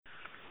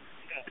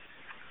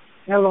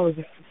Hello,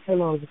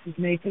 this is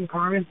Nathan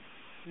Carmen.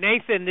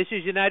 Nathan, this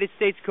is United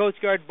States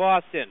Coast Guard,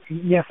 Boston.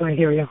 Yes, I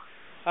hear you.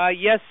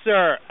 Yes,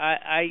 sir.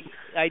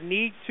 I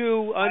need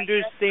to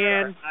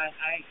understand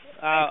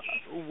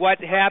what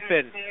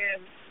happened.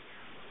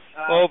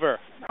 Over.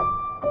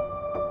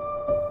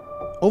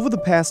 Over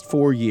the past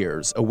 4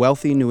 years, a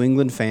wealthy New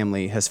England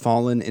family has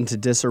fallen into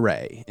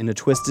disarray in a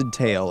twisted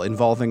tale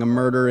involving a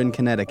murder in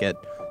Connecticut,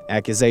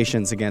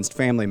 accusations against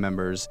family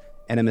members,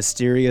 and a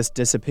mysterious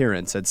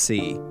disappearance at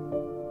sea.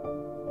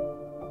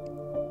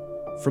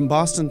 From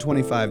Boston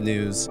 25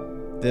 News,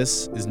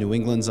 this is New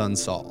England's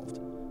Unsolved,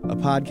 a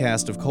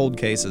podcast of cold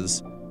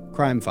cases,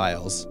 crime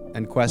files,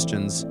 and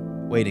questions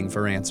waiting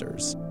for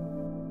answers.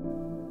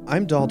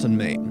 I'm Dalton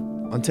Main.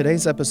 On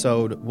today's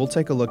episode, we'll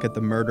take a look at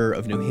the murder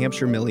of New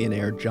Hampshire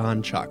millionaire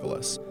John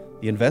Chocolas,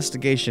 the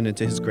investigation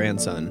into his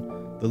grandson,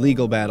 the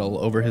legal battle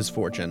over his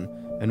fortune,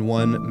 and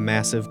one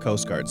massive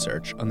Coast Guard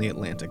search on the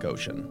Atlantic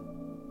Ocean.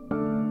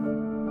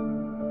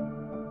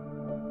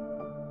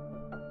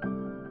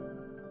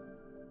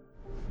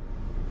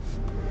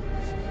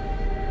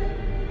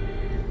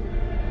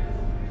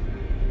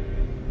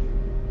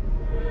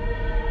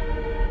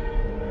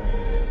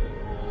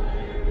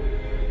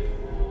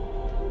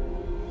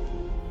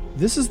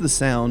 This is the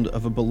sound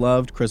of a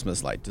beloved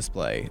Christmas light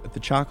display at the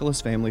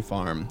Chocolas family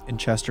farm in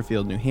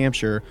Chesterfield, New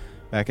Hampshire,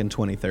 back in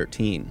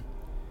 2013.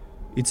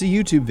 It's a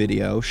YouTube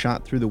video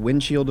shot through the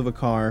windshield of a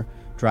car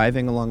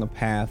driving along a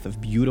path of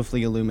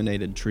beautifully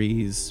illuminated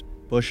trees,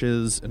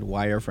 bushes, and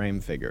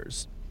wireframe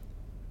figures.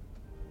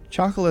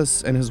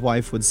 Chocolas and his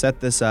wife would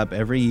set this up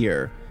every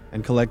year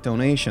and collect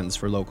donations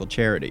for local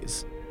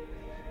charities.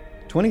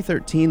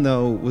 2013,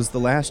 though, was the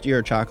last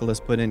year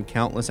Chocolas put in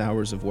countless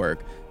hours of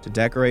work to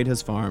decorate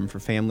his farm for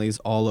families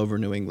all over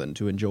New England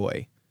to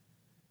enjoy.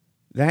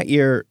 That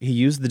year, he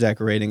used the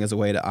decorating as a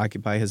way to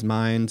occupy his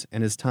mind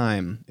and his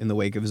time in the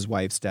wake of his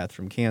wife's death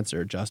from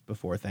cancer just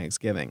before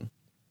Thanksgiving.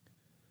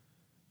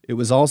 It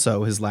was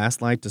also his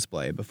last light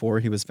display before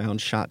he was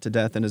found shot to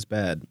death in his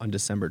bed on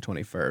December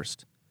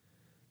 21st.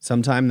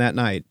 Sometime that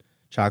night,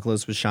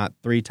 Chocolas was shot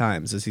 3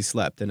 times as he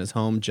slept in his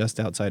home just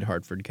outside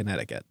Hartford,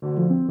 Connecticut.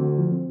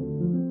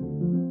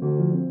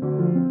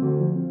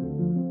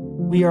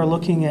 We are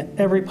looking at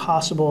every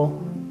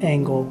possible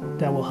angle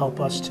that will help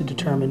us to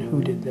determine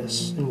who did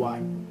this and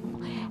why.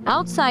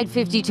 Outside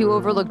 52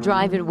 Overlook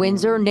Drive in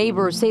Windsor,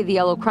 neighbors say the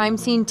yellow crime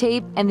scene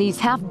tape and these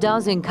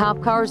half-dozen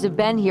cop cars have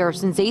been here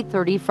since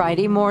 8:30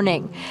 Friday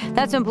morning.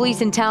 That's when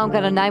police in town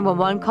got a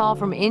 911 call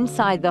from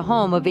inside the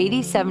home of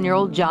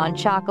 87-year-old John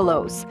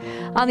Chocolas.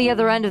 On the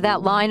other end of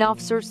that line,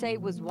 officers say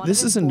it was one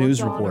This of is a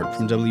news report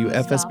from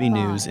WFSB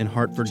News in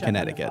Hartford,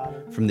 Connecticut,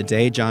 from the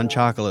day John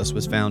Chocolas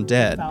was found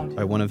dead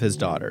by one of his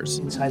daughters.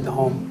 Inside the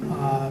home,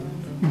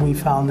 we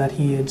found that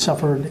he had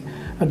suffered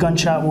a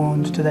gunshot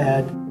wound to the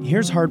head.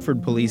 Here's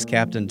Hartford Police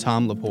Captain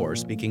Tom Lepore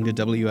speaking to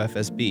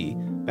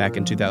WFSB back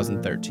in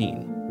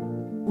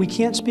 2013. We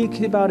can't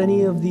speak about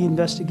any of the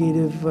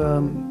investigative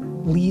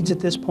leads at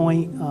this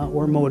point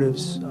or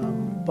motives,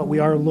 but we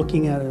are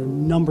looking at a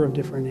number of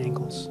different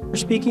angles. We're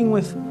speaking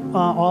with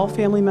all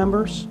family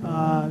members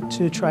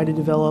to try to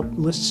develop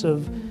lists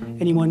of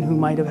anyone who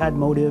might have had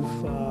motive,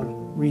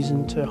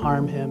 reason to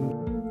harm him.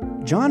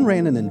 John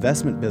ran an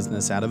investment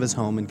business out of his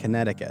home in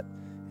Connecticut,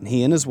 and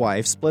he and his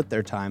wife split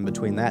their time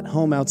between that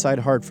home outside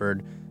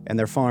Hartford and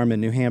their farm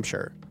in New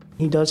Hampshire.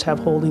 He does have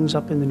holdings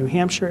up in the New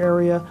Hampshire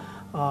area,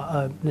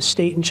 an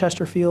estate in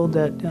Chesterfield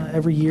that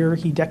every year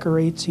he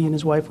decorates. He and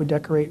his wife would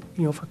decorate,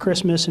 for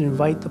Christmas and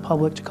invite the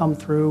public to come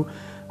through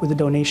with a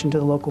donation to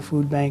the local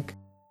food bank.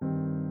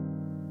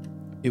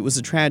 It was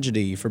a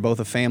tragedy for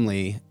both a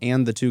family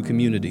and the 2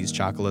 communities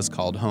Chocolas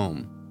called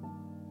home.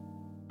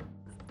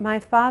 My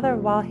father,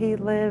 while he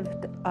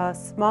lived a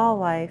small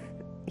life,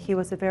 he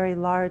was a very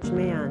large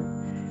man,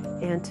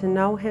 and to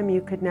know him,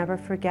 you could never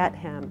forget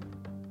him.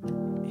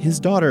 His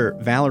daughter,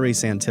 Valerie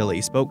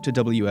Santilli, spoke to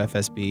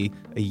WFSB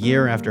a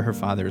year after her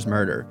father's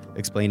murder,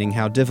 explaining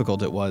how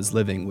difficult it was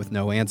living with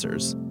no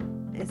answers.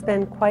 It's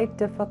been quite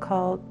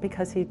difficult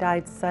because he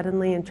died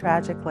suddenly and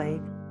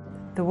tragically.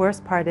 The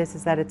worst part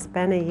is that it's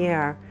been a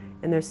year,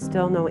 and there's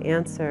still no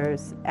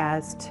answers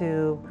as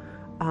to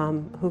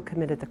who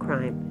committed the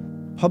crime.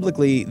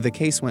 Publicly, the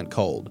case went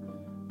cold,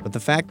 but the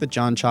fact that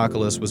John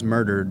Chocolas was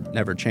murdered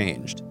never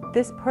changed.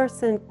 This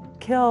person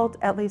killed,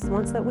 at least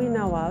once that we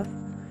know of.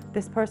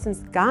 This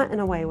person's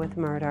gotten away with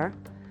murder,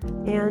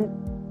 and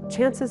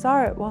chances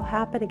are it will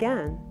happen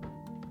again.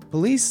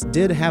 Police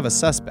did have a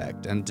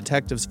suspect, and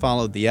detectives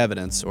followed the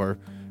evidence, or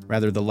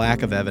rather the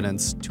lack of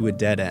evidence, to a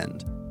dead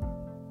end.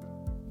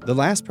 The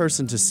last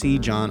person to see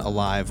John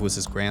alive was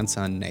his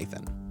grandson,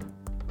 Nathan.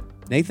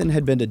 Nathan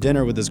had been to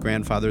dinner with his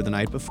grandfather the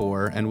night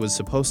before and was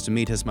supposed to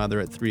meet his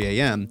mother at 3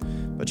 a.m.,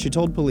 but she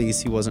told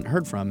police he wasn't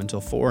heard from until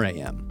 4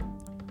 a.m.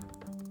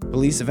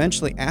 Police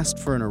eventually asked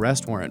for an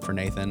arrest warrant for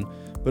Nathan,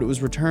 but it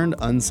was returned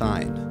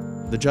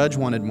unsigned. The judge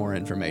wanted more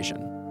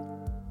information.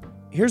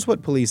 Here's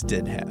what police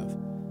did have.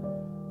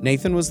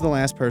 Nathan was the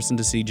last person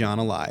to see John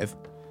alive.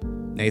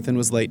 Nathan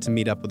was late to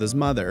meet up with his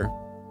mother.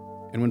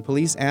 and when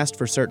police asked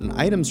for certain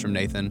items from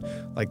Nathan,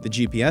 like the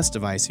GPS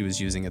device he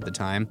was using at the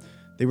time,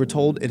 they were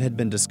told it had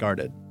been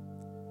discarded.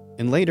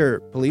 And later,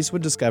 police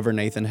would discover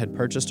Nathan had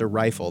purchased a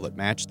rifle that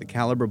matched the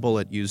caliber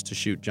bullet used to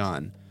shoot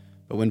John.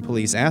 But when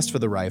police asked for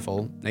the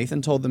rifle,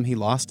 Nathan told them he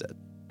lost it.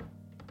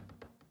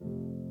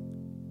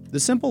 The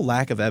simple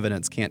lack of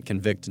evidence can't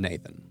convict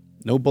Nathan.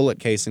 No bullet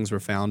casings were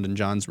found in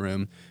John's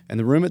room, and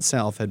the room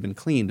itself had been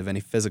cleaned of any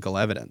physical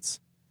evidence.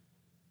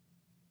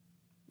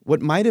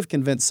 What might have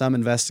convinced some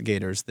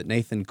investigators that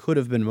Nathan could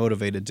have been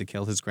motivated to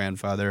kill his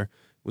grandfather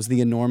was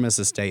the enormous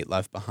estate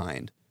left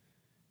behind.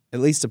 At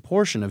least a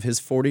portion of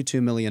his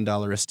 $42 million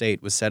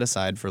estate was set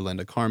aside for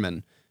Linda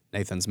Carmen,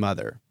 Nathan's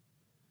mother.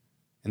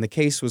 And the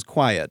case was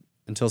quiet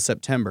until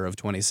September of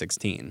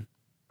 2016.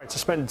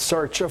 Suspended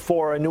search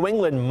for a New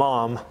England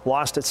mom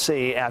lost at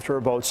sea after her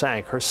boat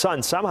sank. Her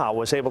son somehow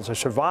was able to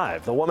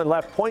survive. The woman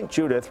left Point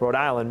Judith, Rhode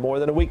Island, more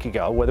than a week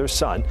ago with her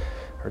son.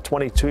 Her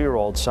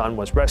 22-year-old son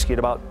was rescued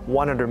about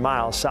 100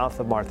 miles south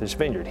of Martha's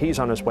Vineyard. He's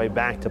on his way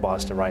back to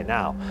Boston right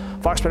now.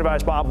 Fox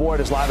 25's Bob Ward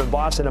is live in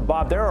Boston. And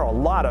Bob, there are a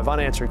lot of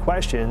unanswered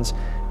questions,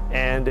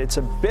 and it's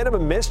a bit of a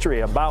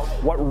mystery about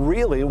what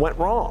really went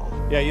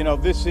wrong. Yeah, you know,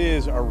 this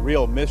is a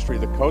real mystery.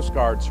 The Coast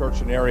Guard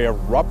searched an area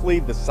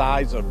roughly the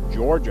size of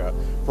Georgia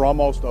for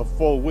almost a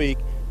full week,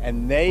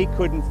 and they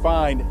couldn't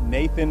find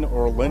Nathan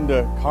or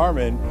Linda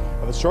Carmen.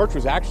 The search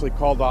was actually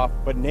called off,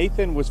 but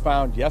Nathan was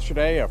found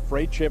yesterday. A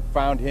freight ship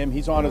found him.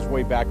 He's on his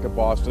way back to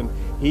Boston.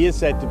 He is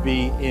said to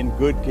be in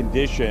good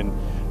condition,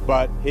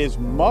 but his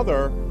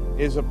mother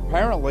is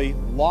apparently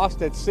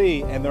lost at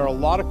sea, and there are a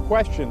lot of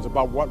questions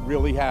about what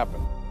really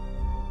happened.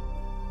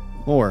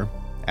 More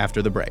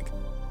after the break.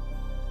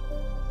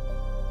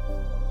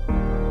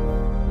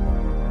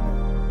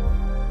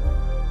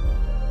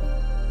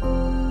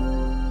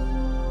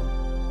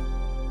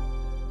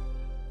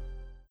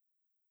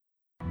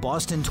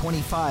 Boston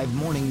 25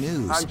 Morning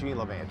News. I'm Gene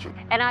LaVanci.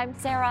 And I'm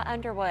Sarah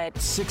Underwood.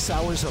 6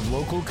 hours of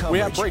local coverage. We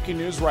have breaking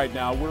news right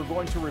now. We're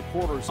going to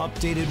reporters.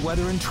 Updated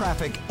weather and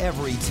traffic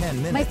every 10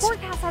 minutes. My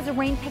forecast has the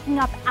rain picking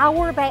up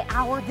hour by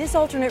hour. This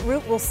alternate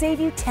route will save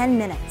you 10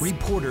 minutes.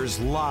 Reporters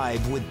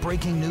live with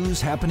breaking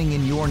news happening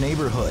in your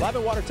neighborhood. Live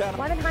in Watertown.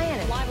 Live in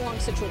Hyannis. Live along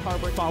Situate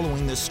Harbor.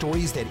 Following the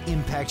stories that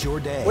impact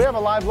your day. We have a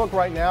live look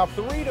right now.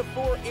 3 to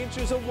 4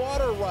 inches of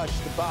water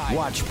rushed by.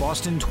 Watch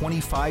Boston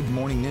 25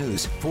 Morning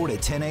News, 4 to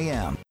 10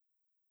 a.m.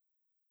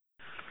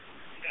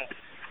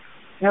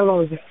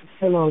 Hello, this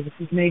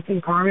is Nathan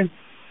Carmen.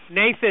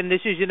 Nathan, this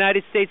is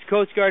United States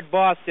Coast Guard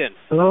Boston.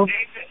 Hello? Nathan,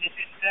 this is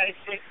United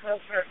States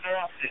Coast Guard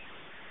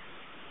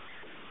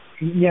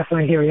Boston. Yes,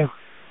 I hear you.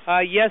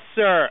 Yes,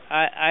 sir.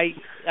 I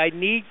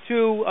need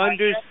to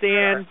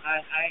understand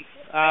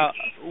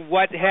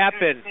what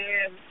happened.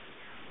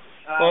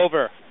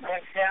 Over.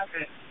 What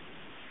happened?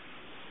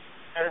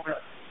 Over.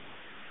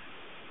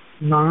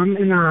 Mom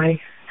and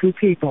I, two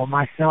people,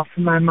 myself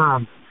and my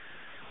mom,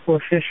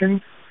 were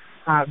fishing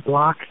at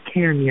Block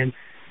Canyon,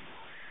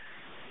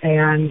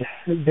 and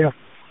there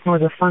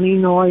was a funny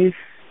noise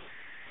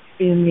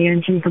in the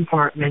engine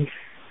compartment.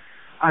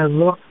 I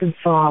looked and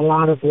saw a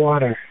lot of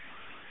water.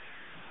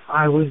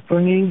 I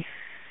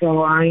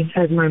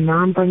had my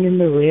mom bring in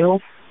the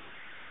reel.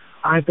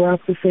 I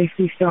brought the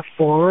safety stuff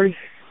forward,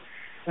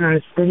 and I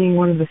was bringing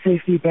one of the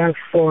safety bags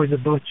forward. The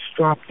boat just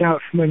dropped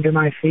out from under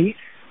my feet.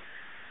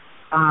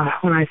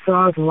 When I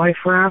saw the life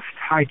raft,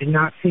 I did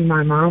not see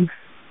my mom.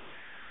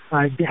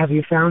 Have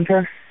you found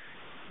her?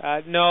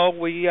 No,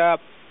 we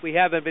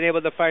haven't been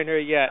able to find her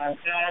yet. No,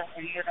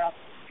 we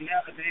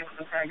haven't been able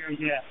to find her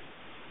yet.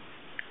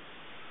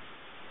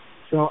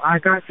 So I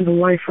got to the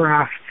life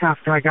raft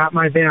after I got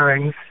my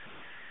bearings,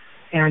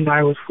 and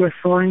I was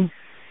whistling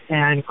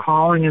and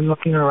calling and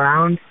looking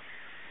around,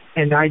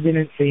 and I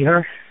didn't see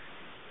her.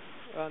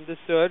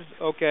 Understood.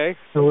 Okay.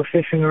 So we're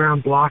fishing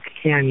around Block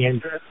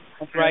Canyon.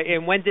 Okay. Right,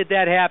 and when did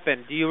that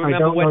happen? Do you remember I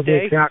don't know what day?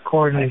 the exact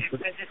coordinates.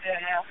 When did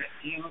that happen?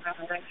 Do you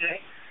remember what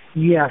day?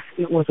 Yes,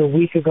 it was a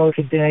week ago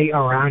today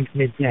around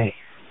midday.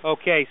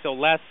 Okay, so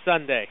last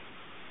Sunday.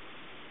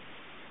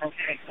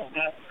 Okay, so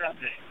last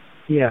Sunday.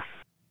 Yes.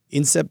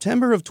 In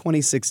September of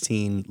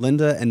 2016,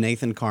 Linda and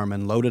Nathan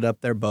Carmen loaded up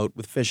their boat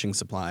with fishing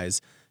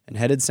supplies and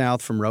headed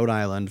south from Rhode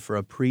Island for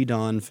a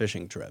pre-dawn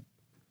fishing trip.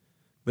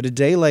 But a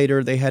day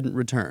later, they hadn't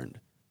returned,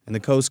 and the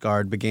Coast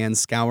Guard began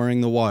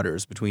scouring the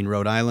waters between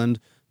Rhode Island,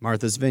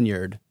 Martha's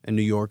Vineyard, and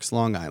New York's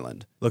Long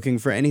Island, looking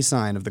for any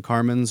sign of the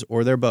Carmens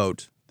or their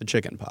boat, the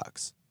Chicken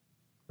Pox.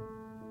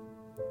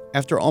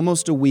 After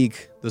almost a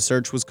week, the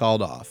search was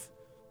called off.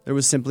 There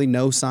was simply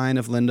no sign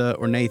of Linda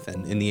or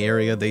Nathan in the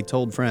area they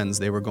told friends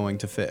they were going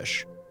to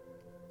fish.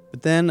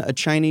 But then a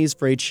Chinese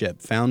freight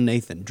ship found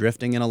Nathan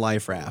drifting in a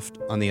life raft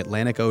on the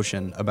Atlantic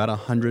Ocean about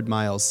 100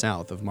 miles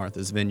south of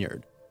Martha's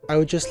Vineyard. I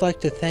would just like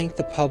to thank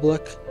the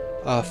public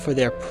for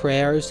their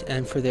prayers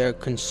and for their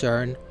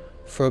concern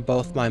for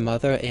both my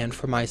mother and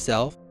for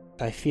myself.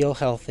 I feel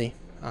healthy.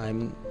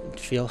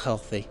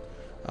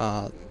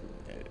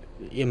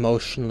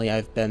 Emotionally,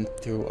 I've been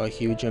through a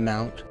huge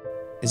amount.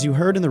 As you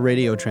heard in the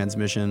radio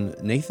transmission,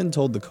 Nathan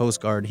told the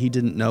Coast Guard he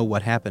didn't know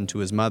what happened to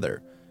his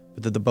mother,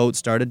 but that the boat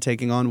started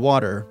taking on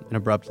water and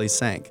abruptly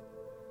sank.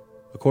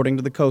 According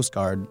to the Coast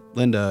Guard,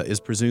 Linda is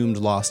presumed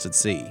lost at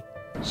sea.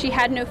 She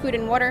had no food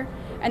and water,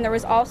 and there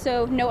was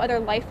also no other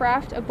life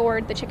raft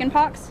aboard the Chicken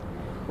Pox.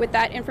 With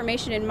that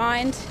information in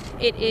mind,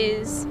 it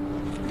is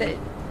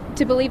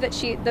to believe that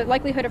the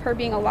likelihood of her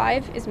being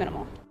alive is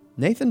minimal.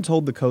 Nathan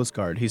told the Coast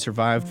Guard he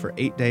survived for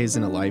 8 days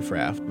in a life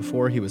raft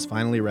before he was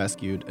finally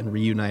rescued and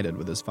reunited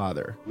with his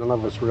father. None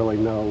of us really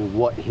know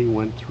what he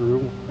went through,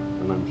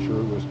 and I'm sure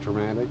it was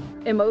traumatic.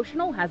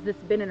 Emotional? Has this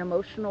been an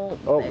emotional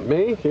thing?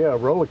 Me? Yeah,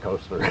 roller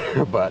coaster.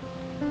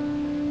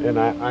 And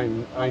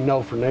I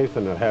know for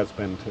Nathan it has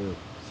been too.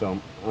 So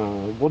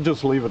we'll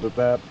just leave it at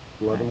that.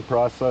 Let him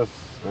process.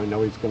 I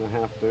know he's going to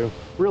have to.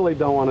 Really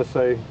don't want to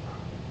say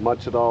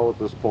much at all at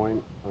this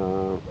point.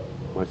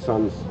 My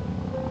son's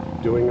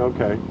doing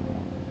okay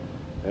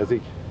as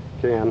he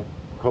can,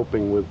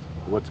 coping with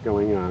what's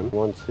going on.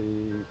 Once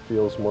he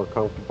feels more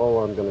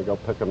comfortable, I'm going to go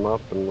pick him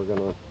up and we're going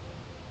to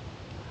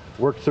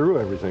work through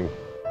everything.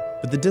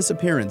 But the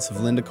disappearance of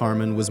Linda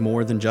Carmen was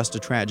more than just a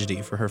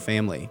tragedy for her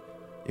family.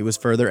 It was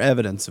further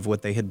evidence of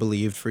what they had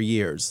believed for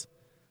years,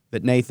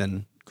 that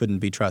Nathan couldn't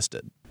be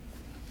trusted.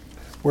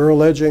 We're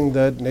alleging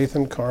that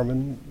Nathan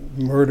Carmen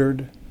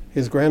murdered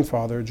his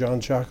grandfather,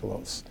 John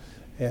Chakalos,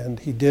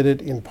 and he did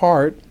it in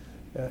part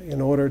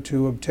in order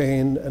to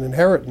obtain an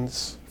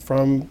inheritance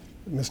from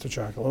Mr.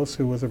 Chakalos,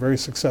 who was a very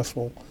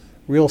successful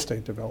real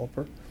estate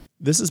developer.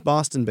 This is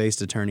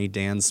Boston-based attorney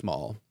Dan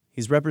Small.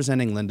 He's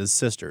representing Linda's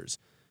sisters.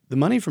 The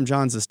money from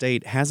John's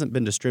estate hasn't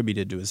been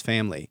distributed to his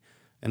family,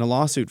 and a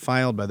lawsuit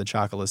filed by the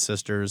Chakalos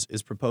sisters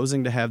is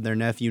proposing to have their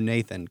nephew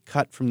Nathan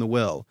cut from the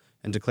will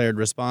and declared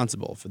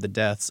responsible for the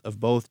deaths of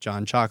both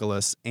John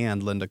Chakalos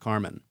and Linda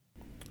Carmen.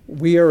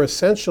 We are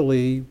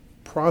essentially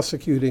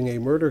prosecuting a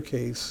murder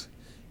case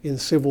in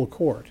civil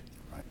court.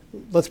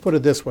 Let's put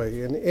it this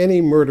way, in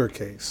any murder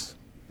case,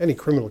 any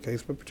criminal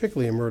case, but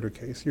particularly a murder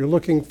case, you're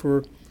looking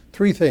for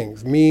three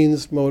things: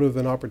 means, motive,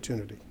 and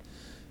opportunity.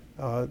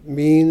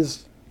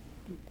 Means,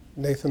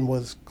 Nathan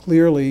was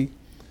clearly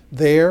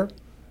there.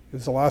 He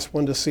was the last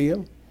one to see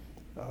him.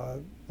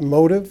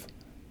 Motive,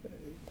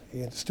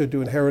 he stood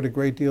to inherit a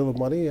great deal of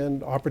money.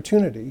 And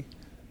opportunity,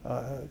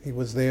 he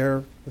was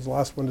there, was the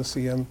last one to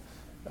see him.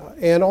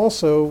 And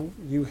also,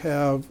 you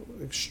have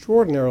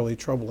extraordinarily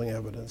troubling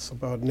evidence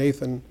about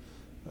Nathan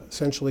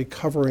essentially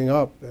covering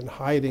up and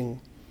hiding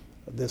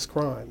this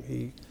crime.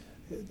 He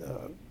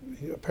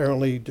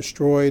apparently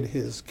destroyed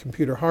his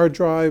computer hard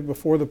drive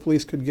before the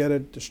police could get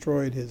it,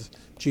 destroyed his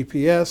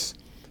GPS,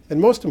 and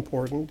most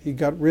important, he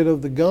got rid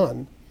of the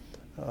gun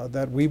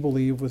that we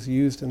believe was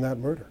used in that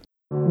murder.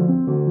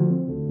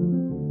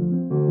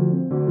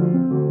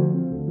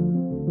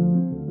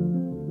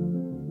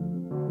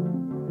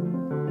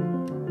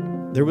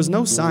 There was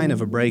no sign of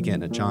a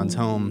break-in at John's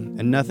home,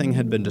 and nothing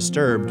had been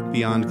disturbed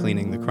beyond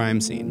cleaning the crime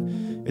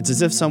scene. It's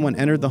as if someone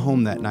entered the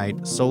home that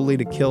night solely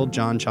to kill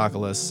John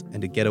Chakalos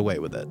and to get away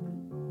with it.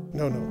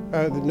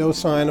 No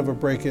sign of a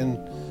break-in,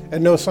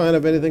 and no sign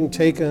of anything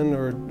taken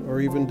or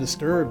even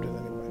disturbed in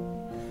any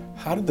way.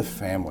 How did the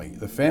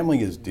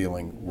family is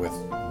dealing with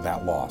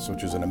that loss,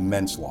 which is an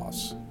immense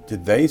loss.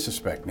 Did they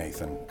suspect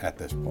Nathan at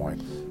this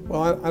point?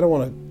 Well, I don't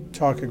want to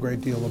talk a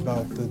great deal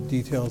about the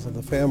details of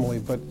the family,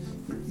 but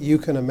you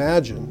can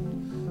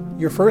imagine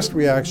your first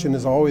reaction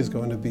is always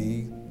going to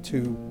be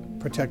to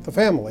protect the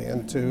family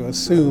and to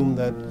assume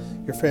that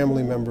your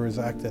family members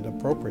acted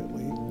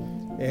appropriately.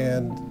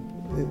 And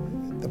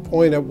the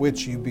point at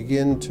which you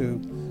begin to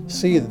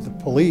see that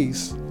the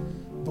police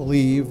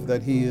believe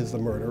that he is the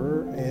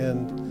murderer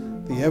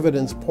and the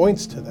evidence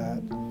points to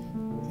that,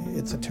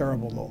 it's a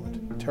terrible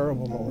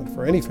moment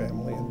for any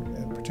family,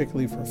 and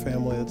particularly for a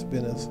family that's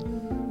been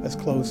as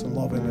close and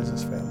loving as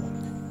his family.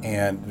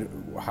 And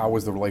how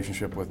was the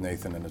relationship with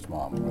Nathan and his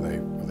mom?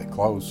 Were they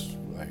close?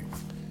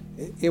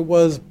 It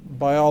was,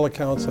 by all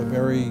accounts, a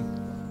very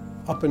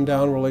up and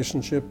down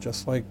relationship,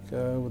 just like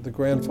with the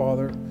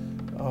grandfather.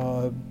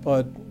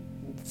 But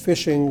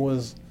fishing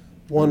was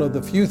one of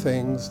the few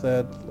things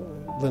that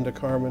Linda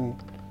Carmen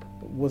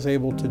was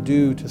able to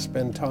do to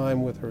spend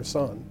time with her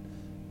son.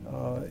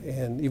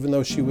 And even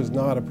though she was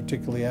not a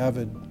particularly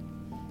avid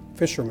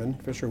fisherwoman,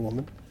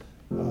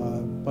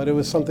 but it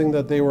was something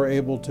that they were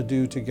able to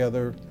do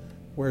together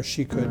where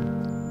she could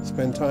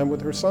spend time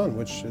with her son,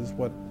 which is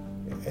what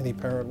any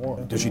parent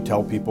wants. Does she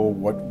tell people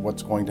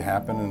what's going to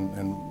happen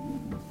and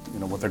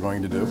what they're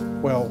going to do?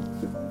 Well,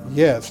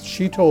 yes,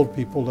 she told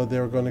people that they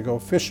were going to go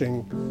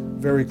fishing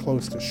very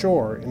close to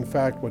shore. In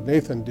fact, what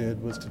Nathan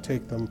did was to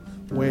take them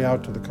way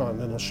out to the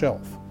continental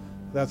shelf.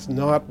 That's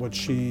not what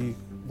she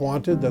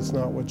wanted. That's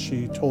not what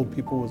she told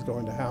people was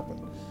going to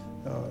happen.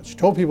 She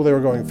told people they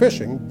were going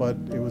fishing, but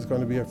it was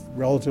going to be a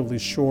relatively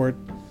short,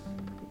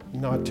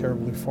 not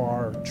terribly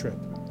far trip,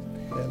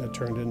 and it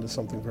turned into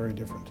something very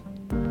different.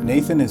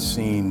 Nathan is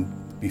seen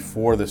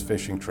before this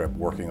fishing trip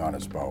working on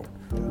his boat.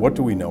 What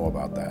do we know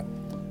about that?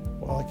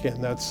 Well,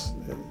 again,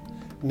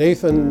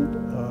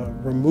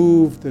 Nathan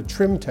removed the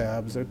trim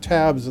tabs. They're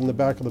tabs in the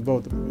back of the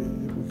boat.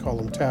 We call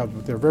them tabs,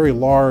 but they're very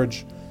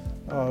large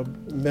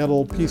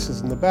metal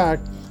pieces in the back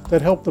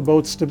that help the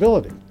boat's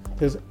stability.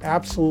 There's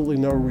absolutely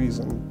no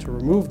reason to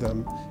remove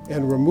them,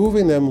 and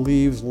removing them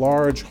leaves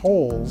large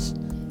holes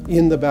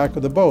in the back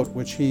of the boat,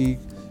 which he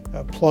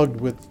plugged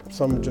with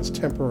some just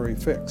temporary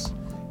fix.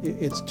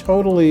 It's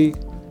totally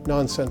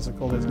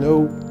nonsensical. There's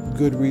no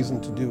good reason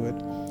to do it,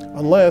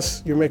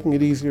 unless you're making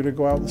it easier to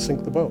go out and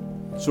sink the boat.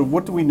 So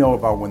what do we know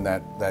about when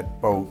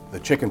that boat, the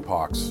chicken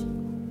pox,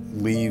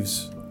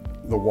 leaves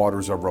the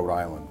waters of Rhode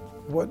Island?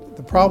 What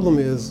the problem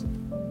is,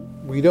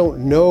 we don't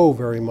know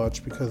very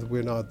much because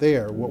we're not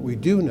there. What we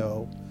do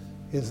know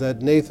is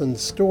that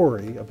Nathan's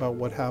story about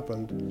what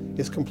happened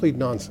is complete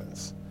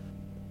nonsense.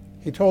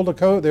 He told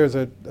there's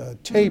a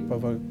tape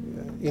of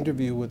an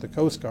interview with the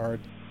Coast Guard.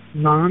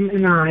 Mom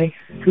and I,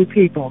 two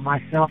people,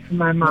 myself and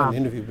my mom. Not an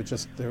interview, but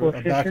just there were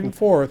back and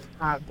forth.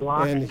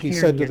 And he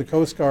said to the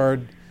Coast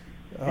Guard,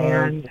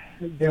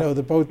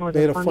 the boat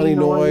made a funny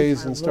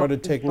noise and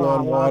started taking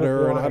on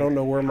water, and I don't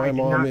know where my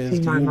mom is.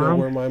 Do you know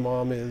where my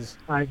mom is?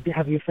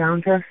 Have you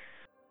found her?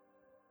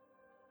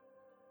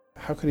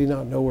 How could he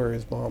not know where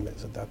his mom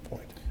is at that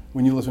point?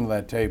 When you listen to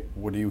that tape,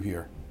 what do you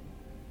hear?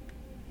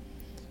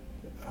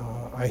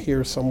 I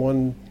hear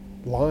someone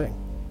lying.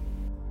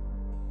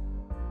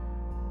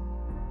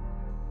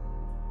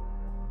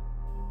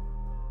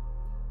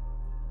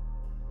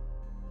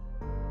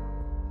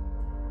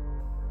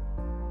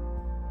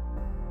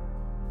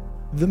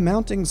 The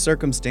mounting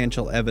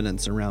circumstantial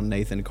evidence around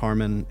Nathan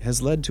Carman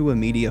has led to a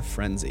media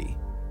frenzy.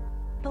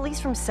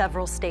 Police from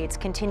several states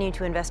continue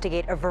to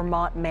investigate a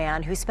Vermont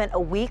man who spent a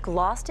week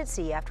lost at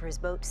sea after his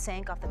boat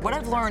sank off the coast. What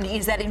I've learned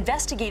is that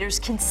investigators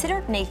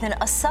considered Nathan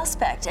a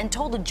suspect and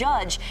told a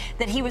judge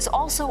that he was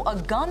also a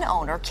gun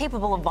owner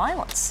capable of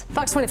violence.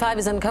 Fox 25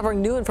 is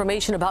uncovering new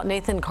information about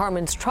Nathan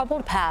Carman's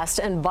troubled past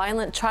and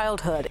violent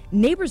childhood.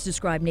 Neighbors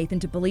described Nathan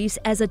to police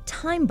as a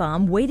time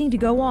bomb waiting to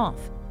go off.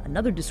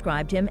 Another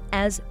described him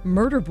as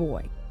murder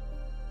boy.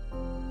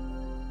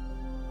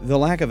 The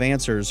lack of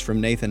answers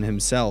from Nathan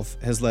himself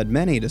has led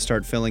many to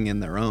start filling in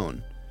their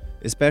own,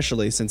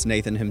 especially since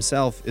Nathan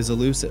himself is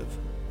elusive.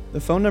 The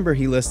phone number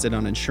he listed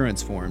on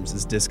insurance forms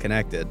is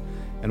disconnected,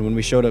 and when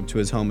we showed up to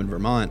his home in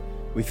Vermont,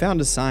 we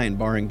found a sign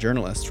barring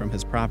journalists from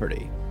his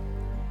property.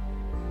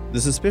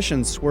 The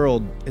suspicion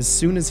swirled as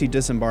soon as he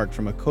disembarked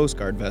from a Coast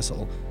Guard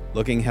vessel,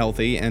 looking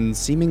healthy and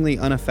seemingly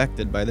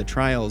unaffected by the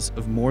trials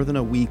of more than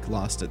a week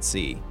lost at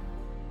sea.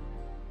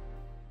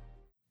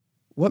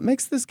 What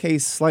makes this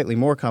case slightly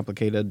more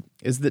complicated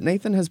is that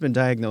Nathan has been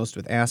diagnosed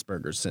with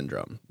Asperger's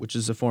syndrome, which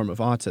is a form of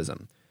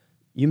autism.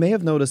 You may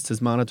have noticed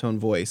his monotone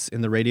voice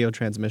in the radio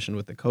transmission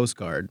with the Coast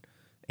Guard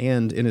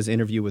and in his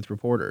interview with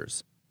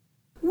reporters.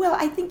 Well,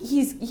 I think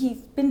he's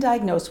been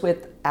diagnosed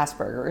with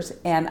Asperger's,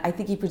 and I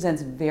think he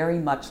presents very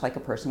much like a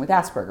person with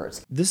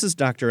Asperger's. This is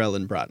Dr.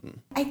 Ellen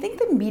Broughton. I think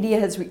the media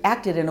has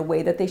reacted in a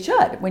way that they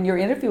should. When you're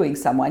interviewing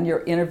someone,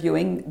 you're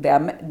interviewing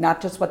them, not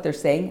just what they're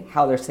saying,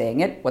 how they're saying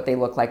it, what they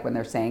look like when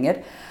they're saying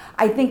it.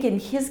 I think in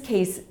his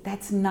case,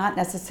 that's not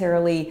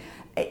necessarily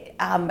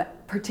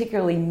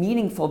particularly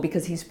meaningful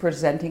because he's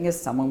presenting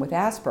as someone with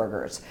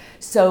Asperger's.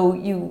 So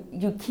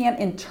you can't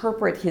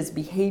interpret his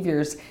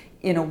behaviors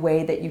in a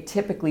way that you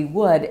typically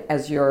would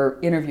as you're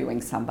interviewing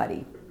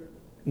somebody.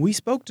 We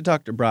spoke to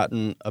Dr.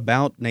 Broughton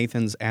about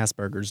Nathan's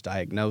Asperger's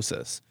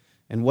diagnosis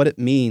and what it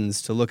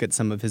means to look at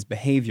some of his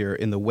behavior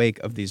in the wake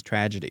of these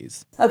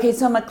tragedies. Okay,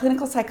 so I'm a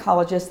clinical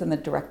psychologist and the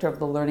director of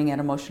the Learning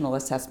and Emotional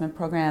Assessment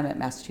Program at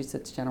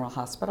Massachusetts General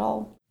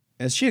Hospital.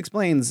 As she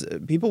explains,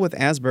 people with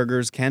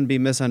Asperger's can be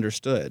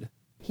misunderstood.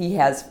 He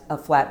has a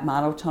flat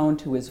monotone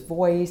to his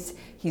voice.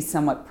 He's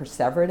somewhat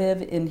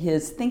perseverative in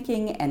his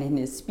thinking and in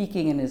his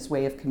speaking and his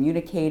way of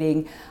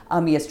communicating.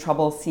 He has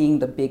trouble seeing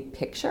the big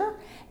picture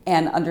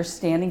and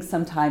understanding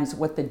sometimes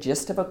what the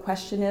gist of a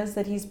question is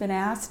that he's been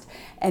asked.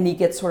 And he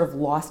gets sort of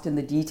lost in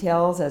the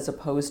details as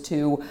opposed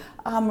to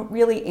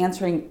really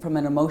answering from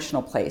an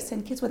emotional place.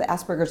 And kids with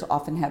Asperger's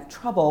often have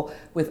trouble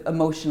with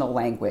emotional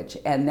language,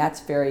 and that's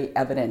very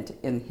evident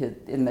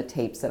in the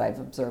tapes that I've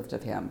observed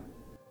of him.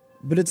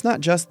 But it's not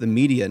just the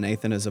media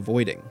Nathan is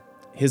avoiding.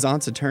 His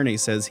aunt's attorney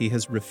says he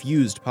has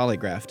refused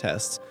polygraph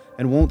tests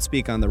and won't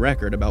speak on the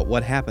record about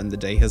what happened the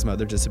day his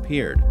mother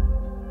disappeared.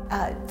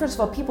 First of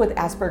all, people with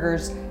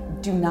Asperger's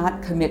do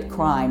not commit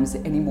crimes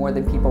any more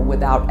than people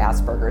without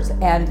Asperger's.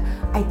 And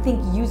I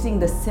think using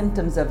the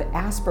symptoms of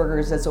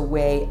Asperger's as a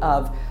way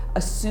of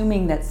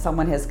assuming that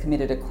someone has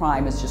committed a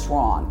crime is just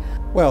wrong.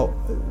 Well,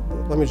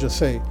 let me just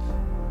say,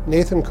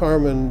 Nathan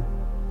Carman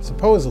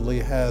supposedly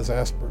has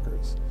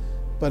Asperger's.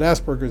 But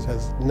Asperger's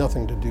has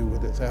nothing to do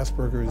with it.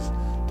 Asperger's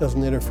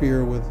doesn't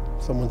interfere with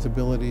someone's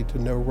ability to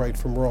know right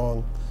from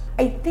wrong.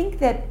 I think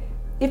that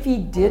if he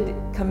did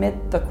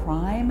commit the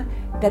crime,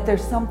 that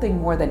there's something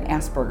more than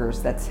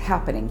Asperger's that's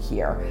happening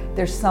here.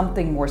 There's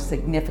something more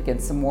significant,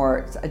 some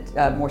more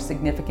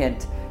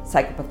significant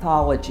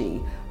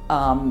psychopathology,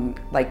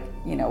 like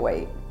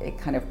a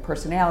kind of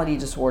personality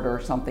disorder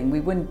or something. We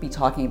wouldn't be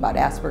talking about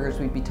Asperger's,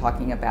 we'd be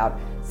talking about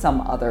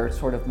some other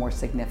sort of more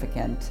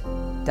significant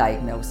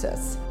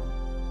diagnosis.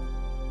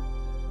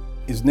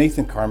 Is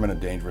Nathan Carman a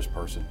dangerous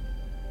person?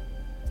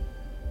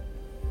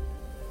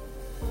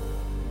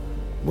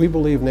 We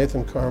believe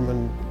Nathan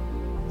Carman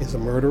is a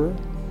murderer,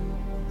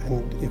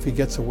 and if he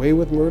gets away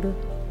with murder,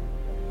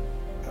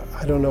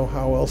 I don't know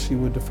how else you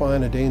would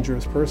define a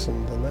dangerous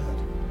person than that.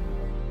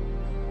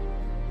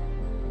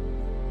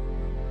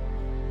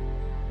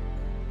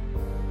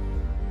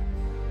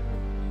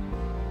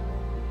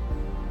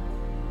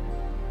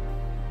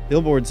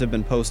 Billboards have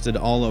been posted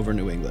all over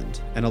New England,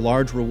 and a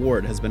large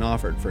reward has been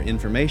offered for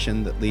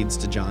information that leads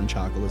to John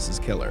Chocolus'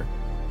 killer.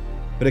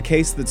 But a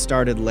case that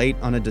started late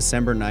on a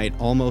December night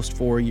almost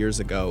 4 years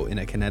ago in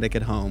a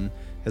Connecticut home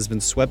has been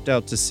swept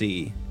out to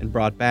sea and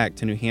brought back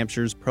to New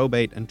Hampshire's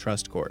Probate and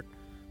Trust Court,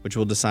 which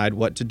will decide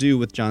what to do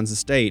with John's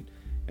estate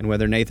and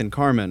whether Nathan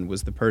Carman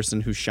was the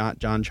person who shot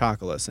John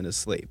Chocolus in his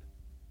sleep.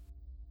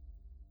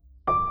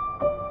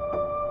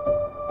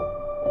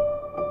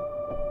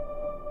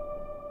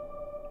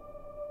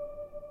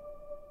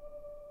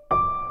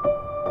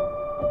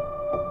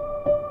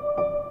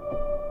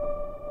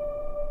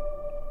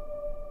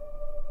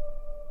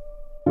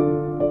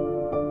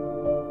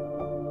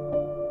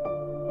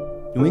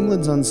 New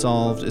England's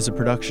Unsolved is a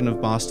production of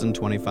Boston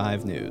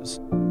 25 News.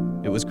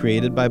 It was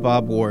created by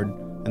Bob Ward,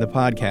 and the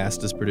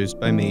podcast is produced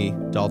by me,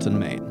 Dalton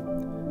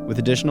Main, with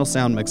additional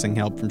sound mixing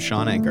help from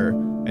Sean Anker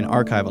and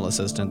archival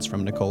assistance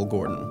from Nicole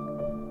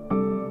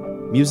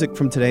Gordon. Music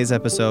from today's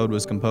episode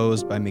was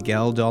composed by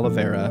Miguel de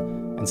Oliveira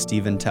and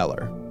Stephen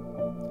Teller.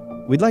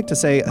 We'd like to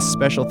say a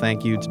special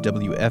thank you to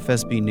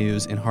WFSB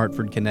News in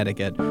Hartford,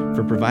 Connecticut,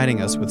 for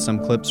providing us with some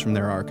clips from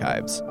their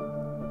archives.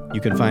 You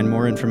can find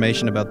more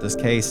information about this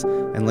case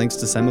and links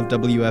to some of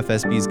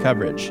WFSB's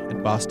coverage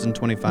at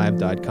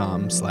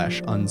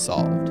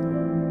boston25.com/unsolved.